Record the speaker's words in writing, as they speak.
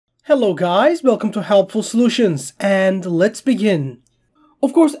Hello guys, welcome to Helpful Solutions, and let's begin.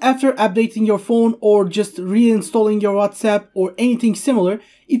 Of course, after updating your phone or just reinstalling your WhatsApp or anything similar,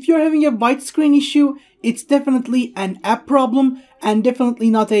 if you're having a white screen issue, it's definitely an app problem and definitely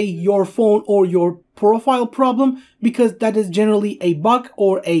not a your phone or your profile problem, because that is generally a bug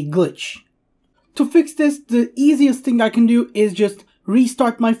or a glitch. To fix this, the easiest thing I can do is just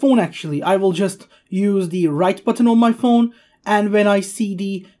restart my phone actually. I will just use the right button on my phone, and when I see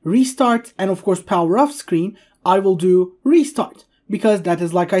the restart and of course power off screen, I will do restart, because that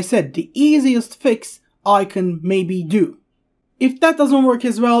is, like I said, the easiest fix I can maybe do. If that doesn't work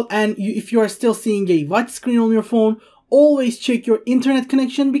as well, and if you are still seeing a white screen on your phone, always check your internet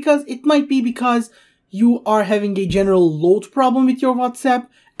connection, because it might be because you are having a general load problem with your WhatsApp,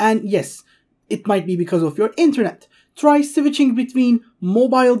 and yes, it might be because of your internet. Try switching between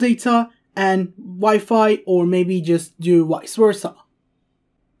mobile data and Wi-Fi, or maybe just do vice versa.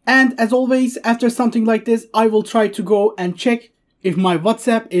 And as always, after something like this, I will try to go and check if my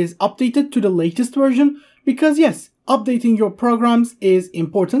WhatsApp is updated to the latest version, because yes, updating your programs is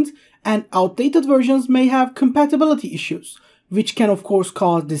important, and outdated versions may have compatibility issues, which can of course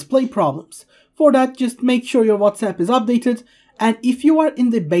cause display problems. For that, just make sure your WhatsApp is updated, and if you are in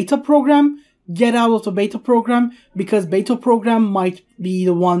the beta program, get out of the beta program, because beta program might be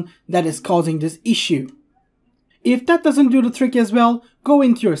the one that is causing this issue. If that doesn't do the trick as well, go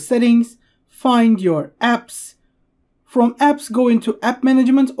into your settings, find your apps. From apps, go into app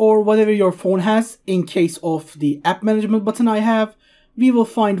management or whatever your phone has. In case of the app management button I have, we will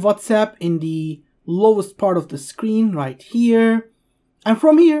find WhatsApp in the lowest part of the screen right here. And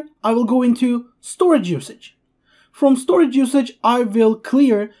from here, I will go into storage usage. From storage usage, I will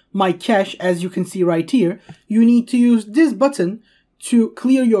clear my cache, as you can see right here. You need to use this button to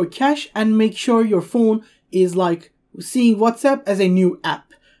clear your cache and make sure your phone is like seeing WhatsApp as a new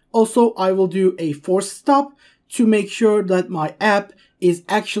app. Also, I will do a force stop to make sure that my app is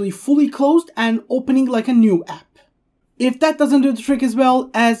actually fully closed and opening like a new app. If that doesn't do the trick as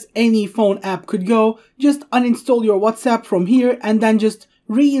well, as any phone app could go, just uninstall your WhatsApp from here and then just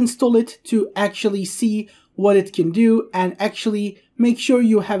reinstall it to actually see what it can do and actually make sure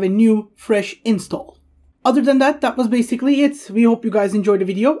you have a new fresh install. Other than that, that was basically it. We hope you guys enjoyed the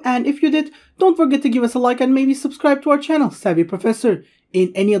video, and if you did, don't forget to give us a like and maybe subscribe to our channel, Savvy Professor.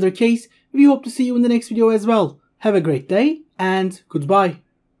 In any other case, we hope to see you in the next video as well. Have a great day and goodbye.